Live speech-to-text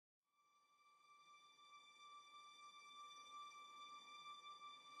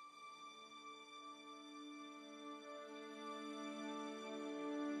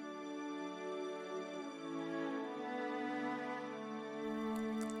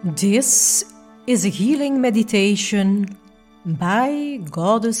This is a healing meditation by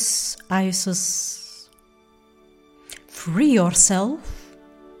Goddess Isis. Free yourself,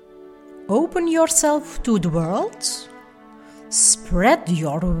 open yourself to the world, spread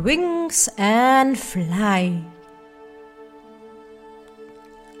your wings and fly.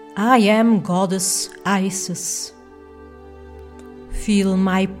 I am Goddess Isis. Feel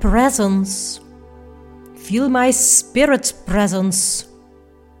my presence, feel my spirit presence.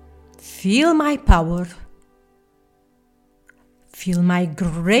 Feel my power. Feel my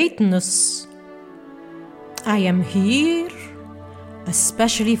greatness. I am here,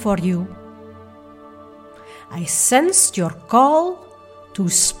 especially for you. I sensed your call to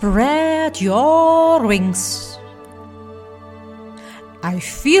spread your wings. I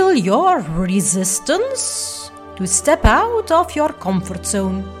feel your resistance to step out of your comfort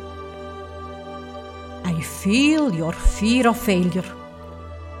zone. I feel your fear of failure.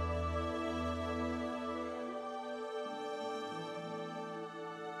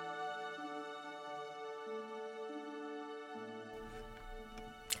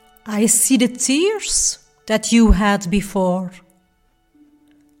 I see the tears that you had before.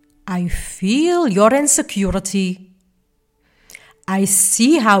 I feel your insecurity. I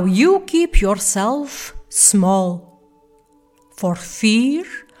see how you keep yourself small for fear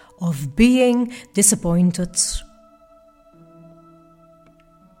of being disappointed.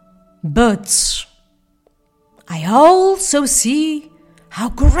 But I also see how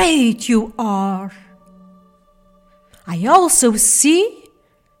great you are. I also see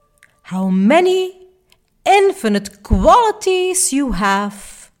how many infinite qualities you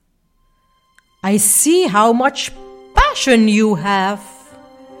have. I see how much passion you have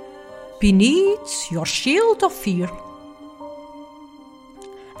beneath your shield of fear.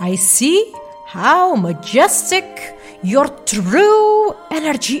 I see how majestic your true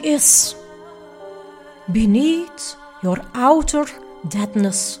energy is beneath your outer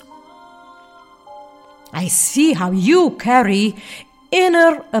deadness. I see how you carry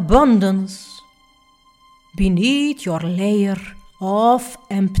inner abundance beneath your layer of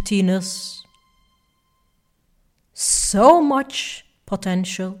emptiness. So much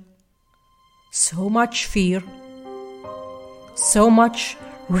potential, so much fear, so much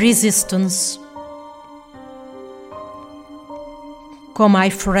resistance. Come, my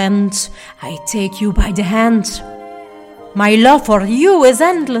friend, I take you by the hand. My love for you is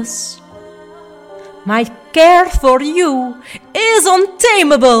endless. My care for you is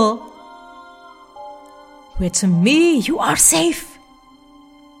untamable. With me, you are safe.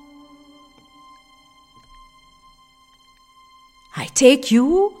 I take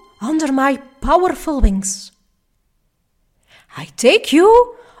you under my powerful wings. I take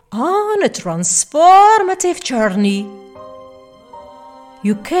you on a transformative journey.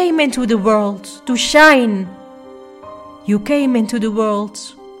 You came into the world to shine. You came into the world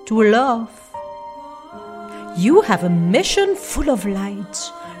to love. You have a mission full of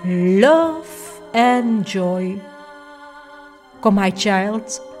light, love, and joy. Come, my child,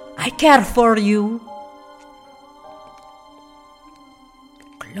 I care for you.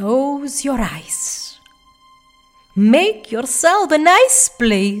 Close your eyes. Make yourself a nice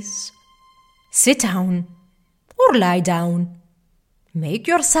place. Sit down or lie down. Make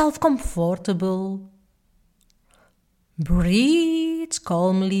yourself comfortable. Breathe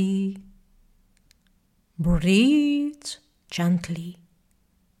calmly. Breathe gently.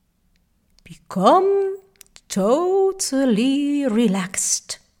 Become totally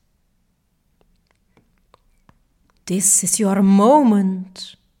relaxed. This is your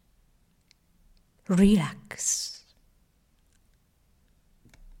moment. Relax.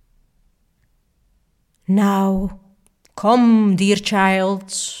 Now, come, dear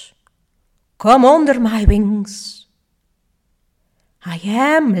child. Come under my wings. I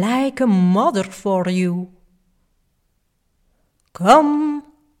am like a mother for you. Come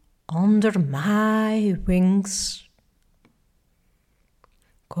under my wings.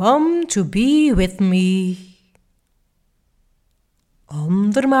 Come to be with me.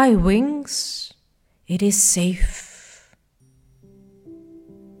 Under my wings, it is safe.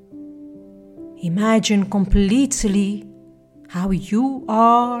 Imagine completely how you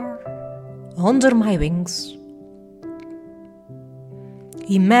are under my wings.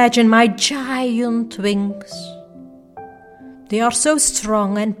 Imagine my giant wings. They are so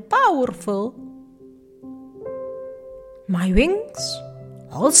strong and powerful. My wings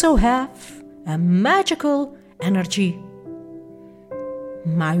also have a magical energy.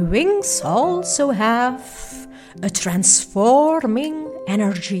 My wings also have a transforming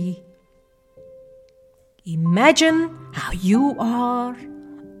energy. Imagine how you are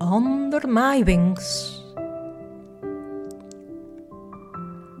under my wings.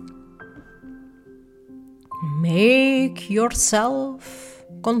 Make yourself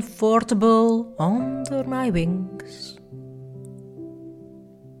comfortable under my wings.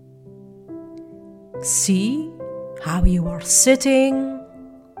 See how you are sitting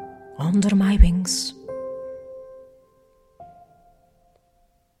under my wings.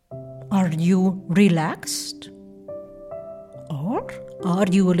 Are you relaxed? Or are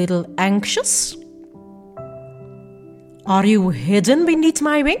you a little anxious? Are you hidden beneath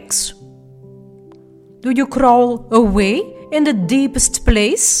my wings? Do you crawl away in the deepest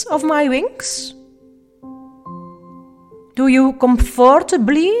place of my wings? Do you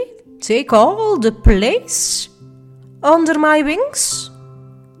comfortably take all the place under my wings?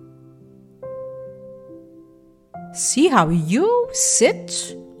 See how you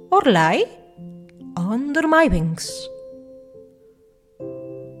sit or lie under my wings.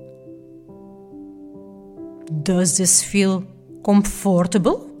 Does this feel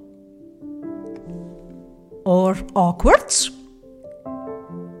comfortable or awkward?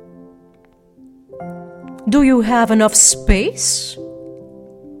 Do you have enough space?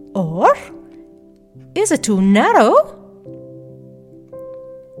 Or is it too narrow?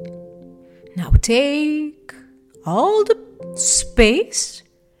 Now take all the space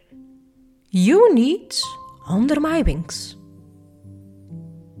you need under my wings.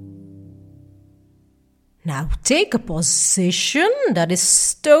 Now take a position that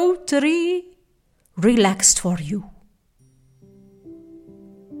is totally relaxed for you.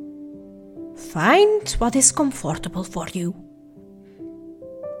 Find what is comfortable for you.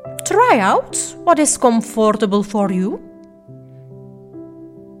 Try out what is comfortable for you.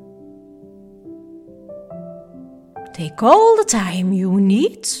 Take all the time you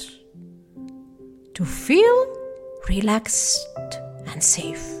need to feel relaxed and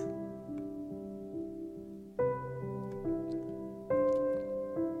safe.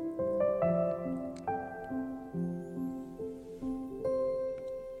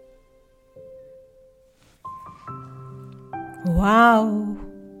 Wow,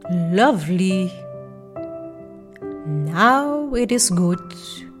 lovely. Now it is good.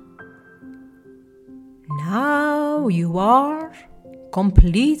 Now you are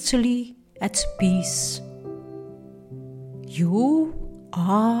completely at peace. You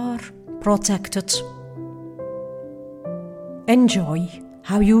are protected. Enjoy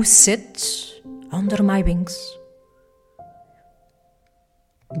how you sit under my wings.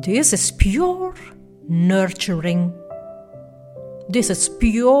 This is pure nurturing. This is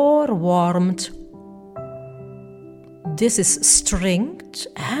pure warmth. This is strength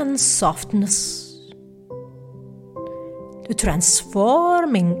and softness. The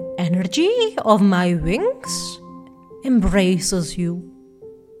transforming energy of my wings embraces you.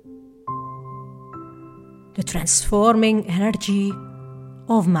 The transforming energy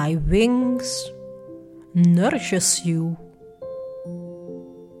of my wings nourishes you.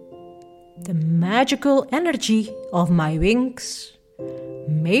 The magical energy of my wings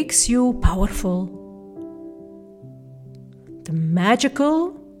makes you powerful. The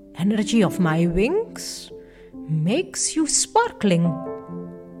magical energy of my wings makes you sparkling.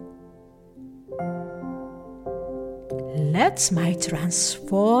 Let my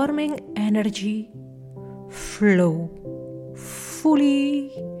transforming energy flow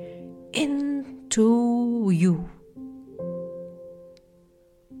fully into you.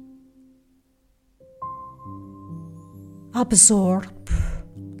 Absorb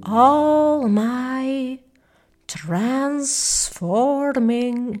all my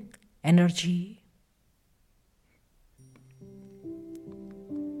transforming energy.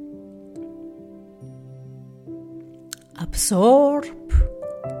 Absorb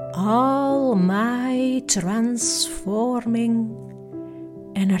all my transforming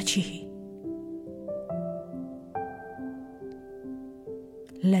energy.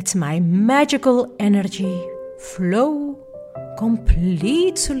 Let my magical energy flow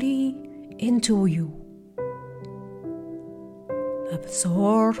completely into you.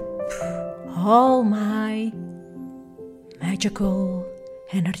 Absorb all my magical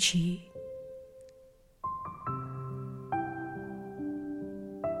energy.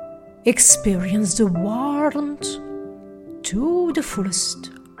 Experience the warmth to the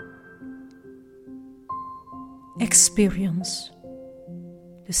fullest. Experience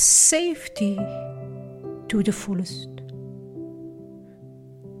the safety to the fullest.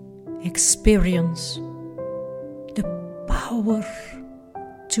 Experience the power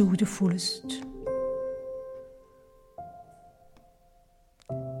to the fullest.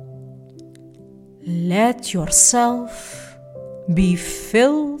 Let yourself be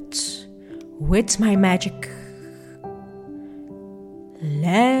filled with my magic.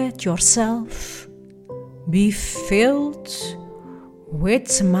 Let yourself be filled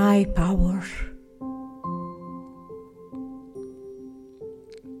with my power.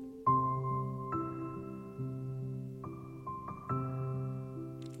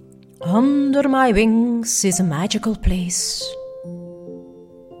 Under my wings is a magical place.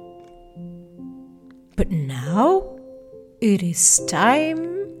 But now it is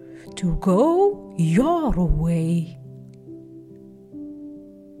time to go your way.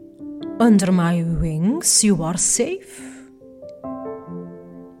 Under my wings you are safe.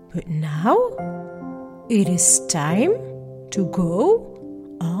 But now it is time to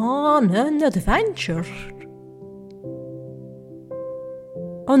go on an adventure.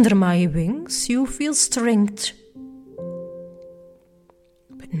 Under my wings you feel strength.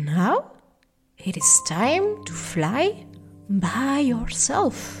 But now it is time to fly by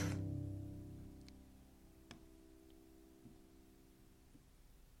yourself.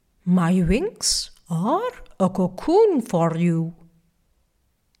 My wings are a cocoon for you.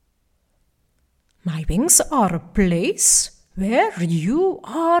 My wings are a place where you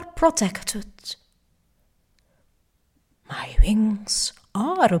are protected. My wings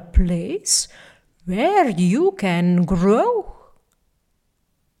are a place where you can grow.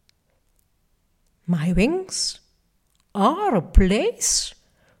 My wings are a place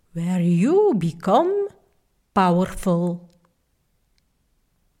where you become powerful.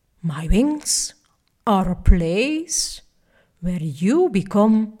 My wings are a place where you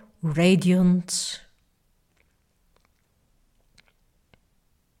become radiant.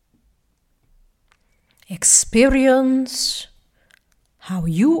 Experience how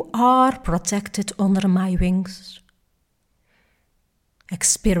you are protected under my wings.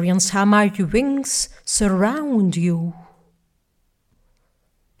 Experience how my wings surround you.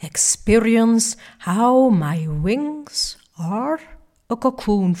 Experience how my wings are a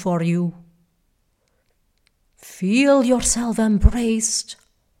cocoon for you. Feel yourself embraced.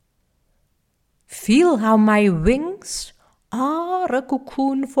 Feel how my wings are a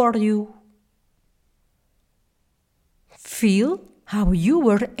cocoon for you. Feel how you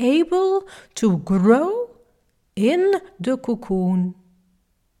were able to grow in the cocoon.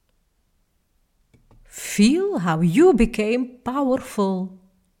 Feel how you became powerful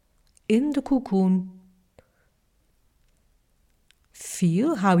in the cocoon.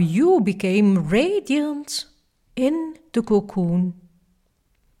 Feel how you became radiant in the cocoon.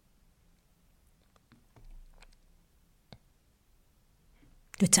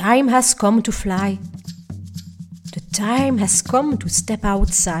 The time has come to fly. The time has come to step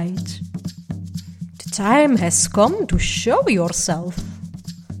outside. The time has come to show yourself.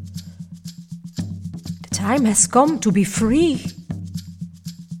 The time has come to be free.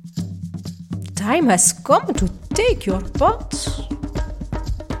 The time has come to take your pot.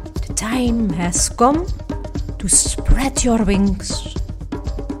 The time has come to spread your wings.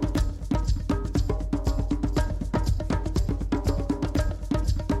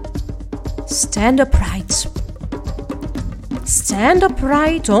 Stand upright. Stand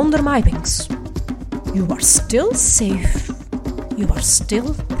upright under my wings. You are still safe. You are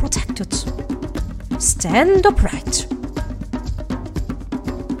still protected. Stand upright.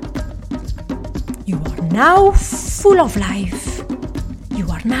 You are now full of life. You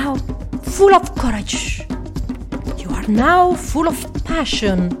are now full of courage. You are now full of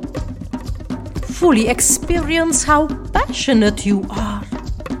passion. Fully experience how passionate you are.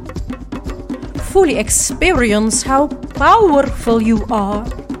 Fully experience how powerful you are.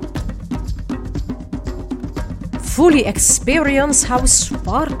 Fully experience how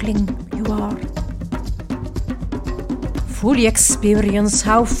sparkling you are. Fully experience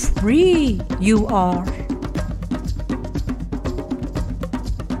how free you are.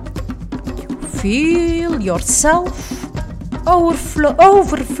 You feel yourself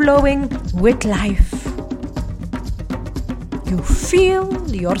overflowing with life. You feel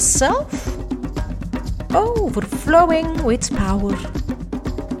yourself overflowing with power.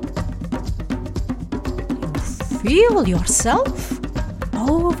 You feel yourself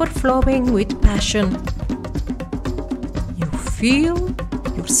overflowing with passion. You feel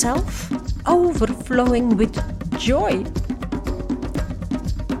yourself overflowing with joy.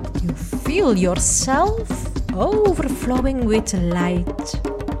 You feel yourself overflowing with light.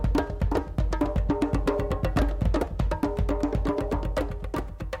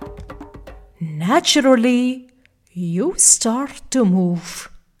 Naturally, you start to move.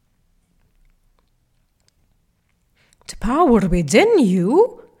 The power within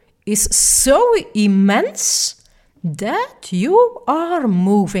you is so immense that you are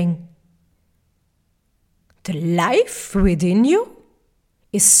moving. The life within you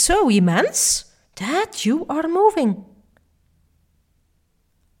is so immense that you are moving.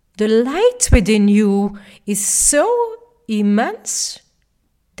 The light within you is so immense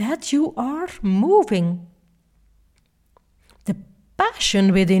that you are moving. The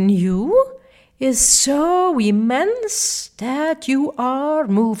passion within you is so immense that you are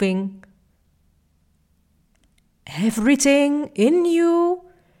moving. Everything in you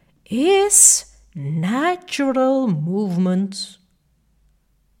is natural movement.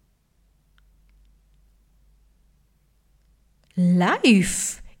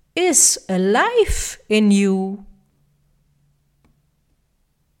 Life is alive in you.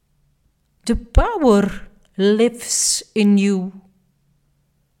 The power lives in you.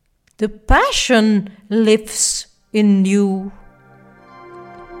 The passion lives in you.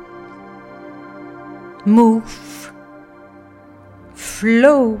 Move,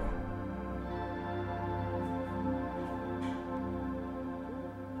 flow.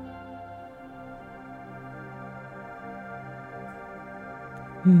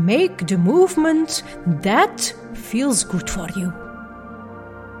 Make the movement that feels good for you.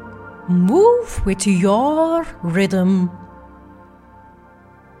 Move with your rhythm.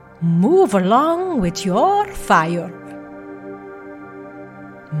 Move along with your fire.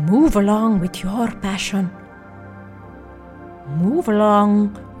 Move along with your passion. Move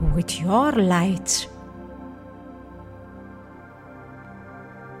along with your light.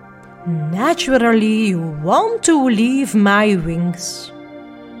 Naturally, you want to leave my wings.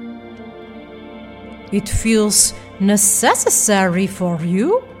 It feels necessary for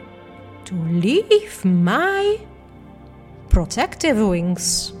you to leave my protective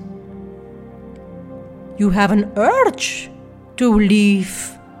wings. You have an urge to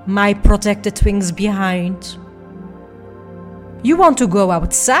leave my protected wings behind. You want to go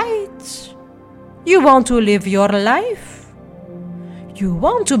outside. You want to live your life. You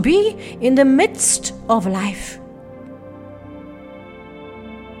want to be in the midst of life.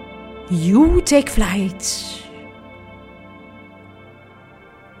 You take flight.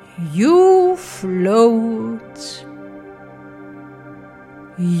 You float.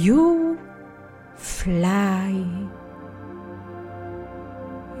 You fly.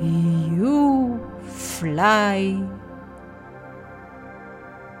 You fly.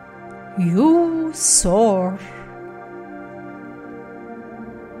 You soar.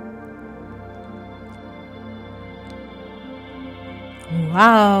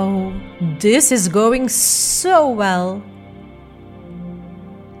 Wow, this is going so well.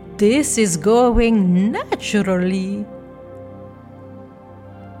 This is going naturally.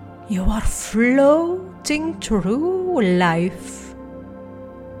 You are floating through life.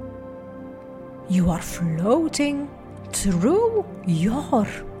 You are floating through your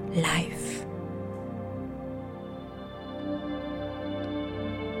life.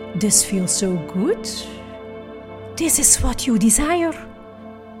 This feels so good. This is what you desire.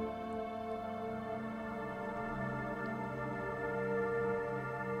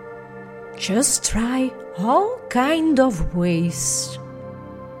 Just try all kind of ways.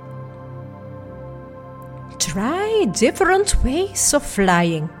 Try different ways of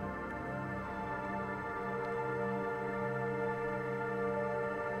flying.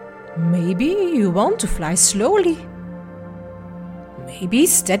 Maybe you want to fly slowly. Maybe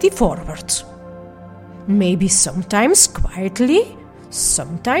steady forward. Maybe sometimes quietly,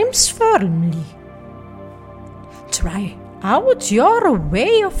 sometimes firmly. Try out your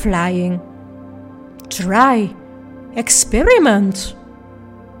way of flying. Try, experiment.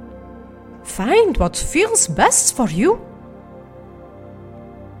 Find what feels best for you.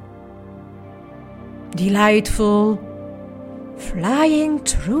 Delightful, flying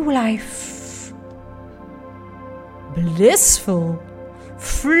through life. Blissful,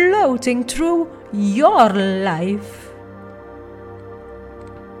 floating through your life.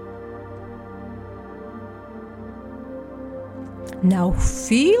 Now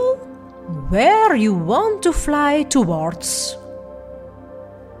feel where you want to fly towards.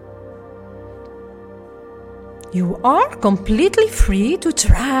 You are completely free to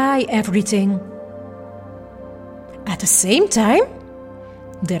try everything. At the same time,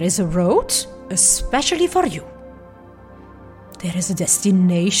 there is a road especially for you. There is a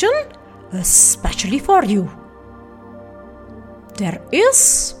destination especially for you. There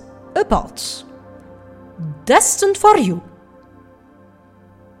is a path destined for you.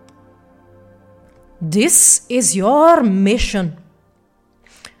 This is your mission.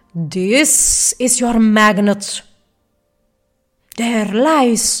 This is your magnet. There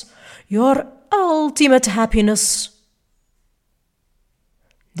lies your ultimate happiness.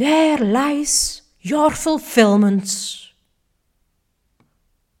 There lies your fulfillment.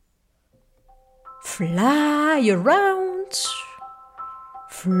 Fly around,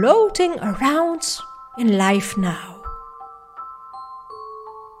 floating around in life now.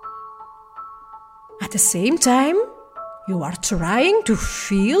 At the same time, you are trying to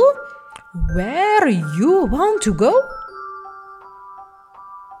feel where you want to go.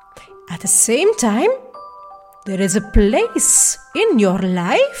 At the same time, there is a place in your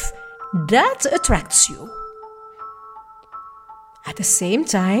life that attracts you. At the same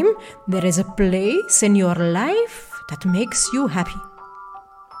time, there is a place in your life that makes you happy.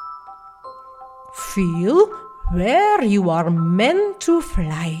 Feel where you are meant to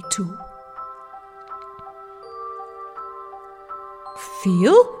fly to.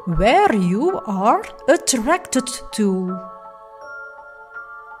 Feel where you are attracted to.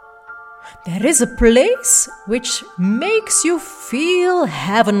 There is a place which makes you feel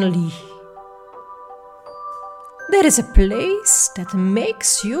heavenly. There is a place that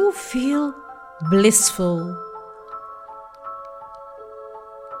makes you feel blissful.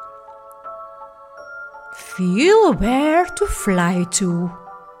 Feel where to fly to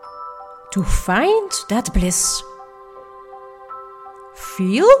find that bliss.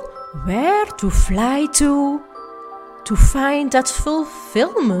 Feel where to fly to find that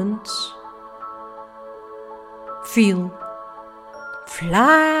fulfillment. Feel,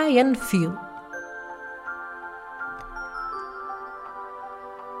 fly and feel.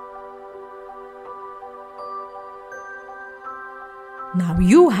 Now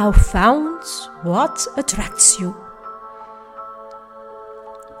you have found what attracts you.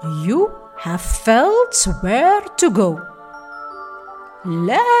 You have felt where to go.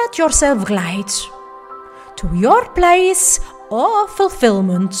 Let yourself glide to your place of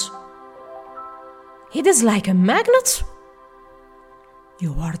fulfillment. It is like a magnet.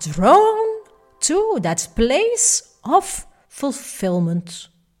 You are drawn to that place of fulfillment.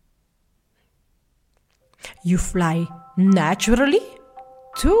 You fly naturally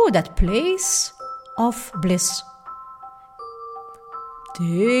to that place of bliss.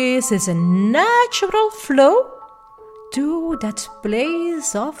 This is a natural flow to that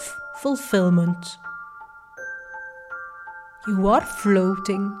place of fulfillment. You are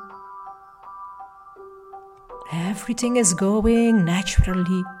floating. Everything is going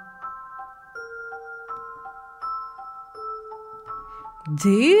naturally.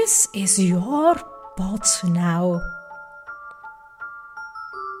 This is your pot now.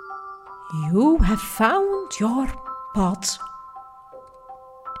 You have found your pot.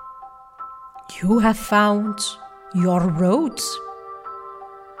 You have found your road.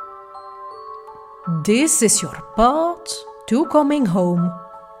 This is your path to coming home.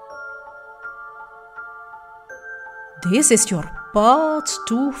 This is your path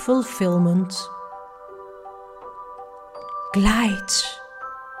to fulfillment. Glide.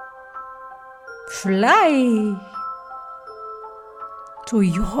 Fly to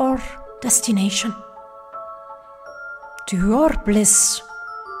your destination, to your bliss.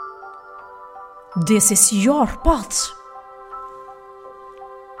 This is your path.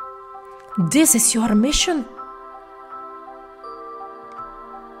 This is your mission.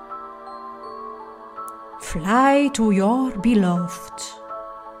 Fly to your beloved.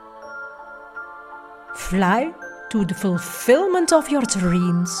 Fly to the fulfillment of your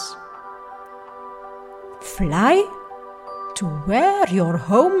dreams. Fly to where your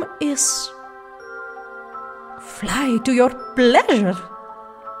home is. Fly to your pleasure.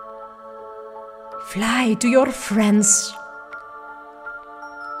 Fly to your friends.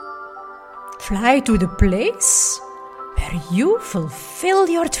 Fly to the place where you fulfill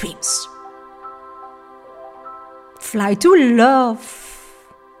your dreams. Fly to love.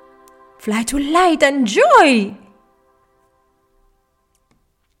 Fly to light and joy.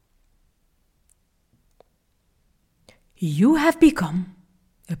 You have become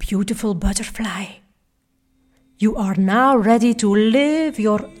a beautiful butterfly. You are now ready to live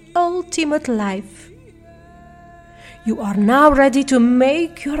your ultimate life. You are now ready to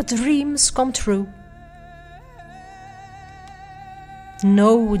make your dreams come true.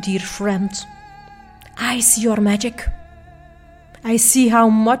 No, dear friend, I see your magic. I see how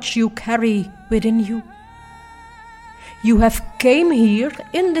much you carry within you. You have came here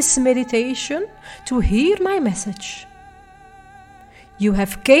in this meditation to hear my message. You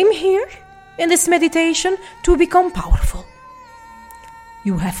have came here in this meditation to become powerful.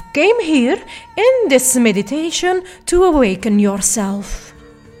 You have came here in this meditation to awaken yourself.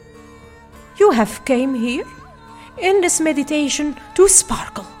 You have came here in this meditation to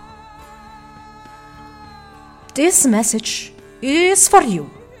sparkle. This message is for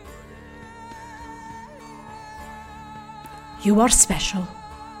you. You are special.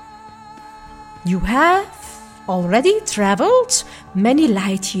 You have already traveled many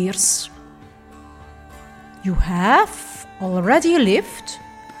light years. You have already lived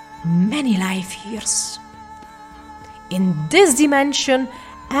many life years. In this dimension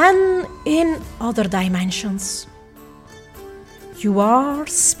and in other dimensions. You are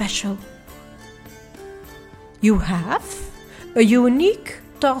special. You have a unique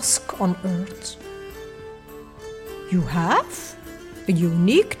task on earth. You have a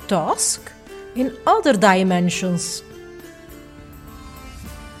unique task in other dimensions.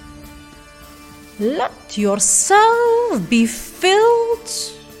 Let yourself be filled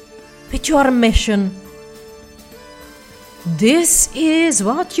with your mission. This is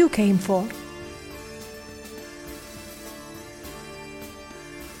what you came for.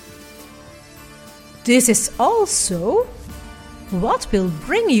 This is also what will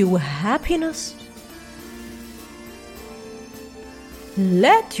bring you happiness.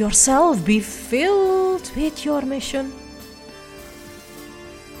 Let yourself be filled with your mission.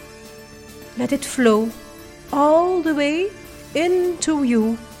 Let it flow all the way into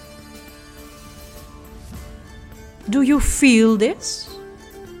you. Do you feel this?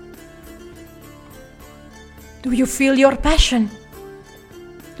 Do you feel your passion?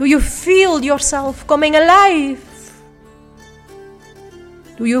 Do you feel yourself coming alive?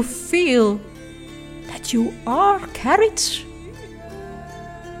 Do you feel that you are carried?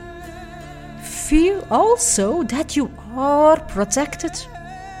 Feel also that you are protected.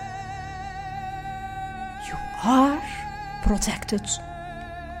 You are protected.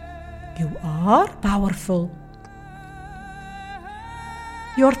 You are powerful.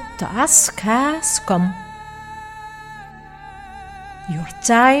 Your task has come. Your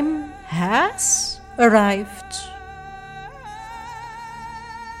time has arrived.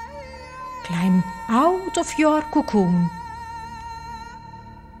 Climb out of your cocoon.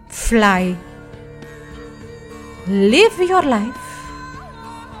 Fly. Live your life.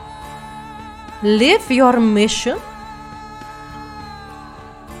 Live your mission.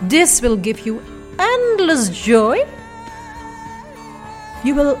 This will give you endless joy.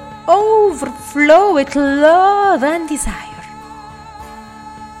 You will overflow with love and desire.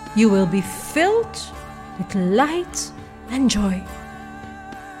 You will be filled with light and joy.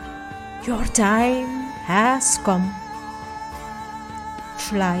 Your time has come.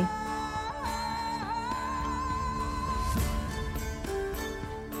 Fly.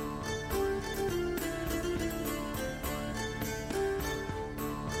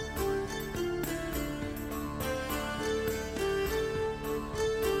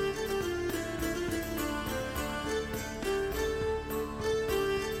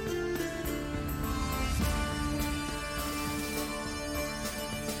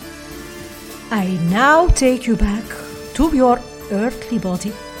 I now take you back to your earthly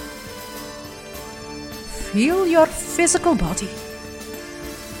body. Feel your physical body.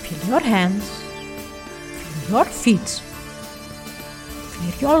 Feel your hands. Feel your feet.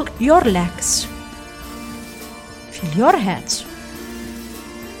 Feel your legs. Feel your head.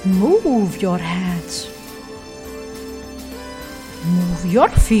 Move your head. Move your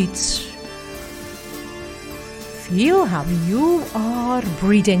feet. Feel how you are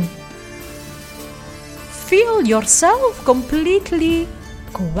breathing. Feel yourself completely,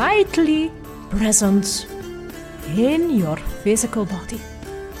 quietly present in your physical body.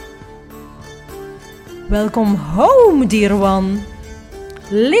 Welcome home, dear one.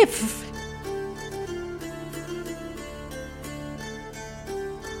 Live